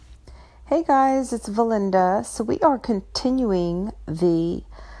Hey guys, it's Valinda. So we are continuing the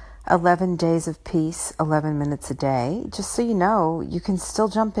 11 Days of Peace, 11 minutes a day. Just so you know, you can still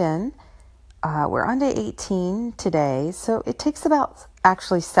jump in. We're on day 18 today, so it takes about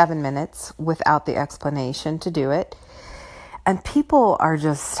actually 7 minutes without the explanation to do it. And people are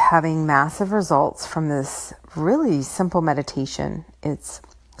just having massive results from this really simple meditation. It's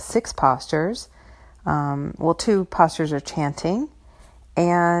 6 postures. 2 postures are chanting,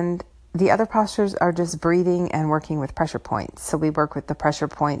 and the other postures are just breathing and working with pressure points. So we work with the pressure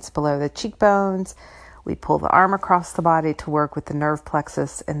points below the cheekbones. We pull the arm across the body to work with the nerve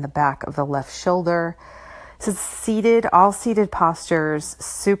plexus in the back of the left shoulder. So it's all seated postures,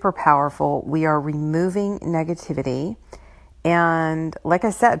 super powerful. We are removing negativity. And like I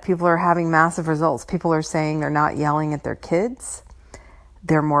said, people are having massive results. People are saying they're not yelling at their kids.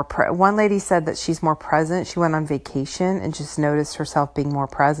 They're more one lady said that she's more present. She went on vacation and just noticed herself being more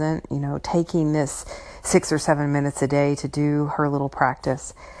present, taking this 6 or 7 minutes a day to do her little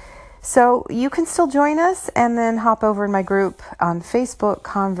practice. So you can still join us and then hop over in my group on Facebook,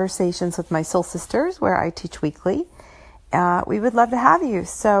 Conversations with My Soul Sisters, where I teach weekly. We would love to have you.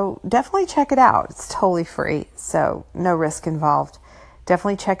 So definitely check it out. It's totally free, so no risk involved.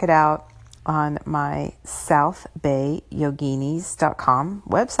 Definitely check it out on my southbayyoginis.com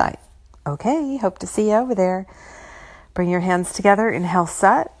website. Okay, hope to see you over there. Bring your hands together. Inhale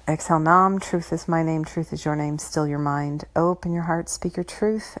Sat, exhale Nam. Truth is my name, truth is your name, still your mind. Open your heart, speak your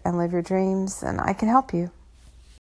truth, and live your dreams, and I can help you.